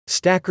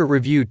Stacker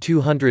review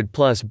 200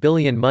 plus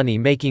billion money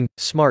making,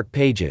 smart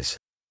pages.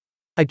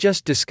 I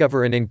just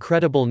discovered an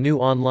incredible new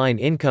online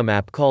income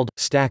app called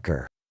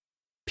Stacker.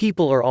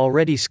 People are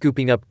already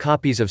scooping up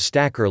copies of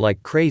Stacker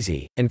like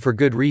crazy, and for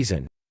good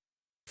reason.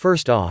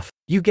 First off,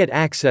 you get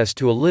access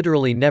to a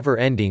literally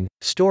never-ending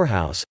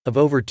storehouse of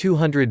over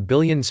 200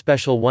 billion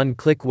special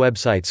one-click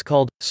websites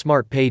called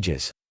Smart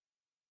Pages.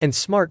 And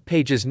Smart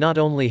Pages not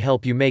only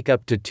help you make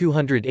up to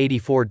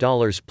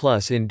 $284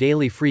 plus in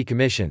daily free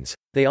commissions,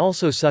 they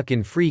also suck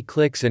in free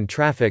clicks and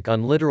traffic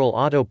on literal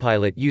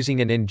autopilot using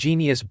an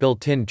ingenious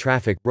built-in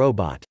traffic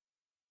robot.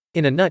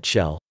 In a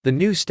nutshell, the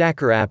new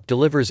Stacker app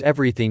delivers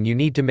everything you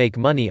need to make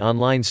money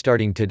online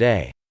starting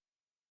today.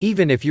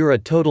 Even if you're a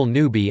total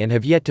newbie and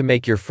have yet to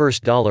make your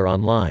first dollar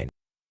online.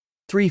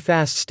 3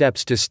 fast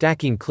steps to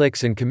stacking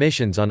clicks and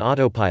commissions on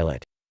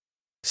autopilot.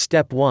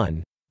 Step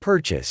 1.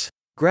 Purchase.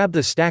 Grab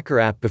the Stacker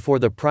app before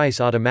the price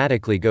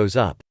automatically goes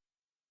up.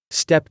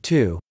 Step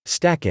 2.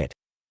 Stack it.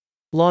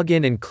 Log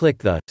in and click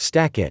the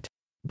Stack It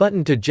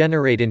button to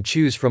generate and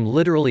choose from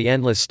literally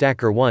endless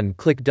Stacker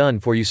one-click done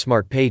for you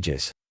smart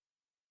pages.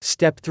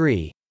 Step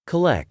 3.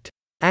 Collect.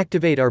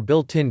 Activate our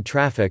built-in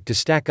traffic to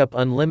stack up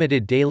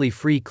unlimited daily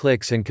free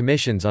clicks and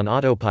commissions on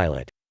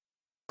autopilot.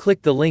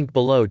 Click the link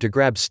below to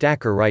grab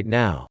Stacker right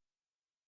now.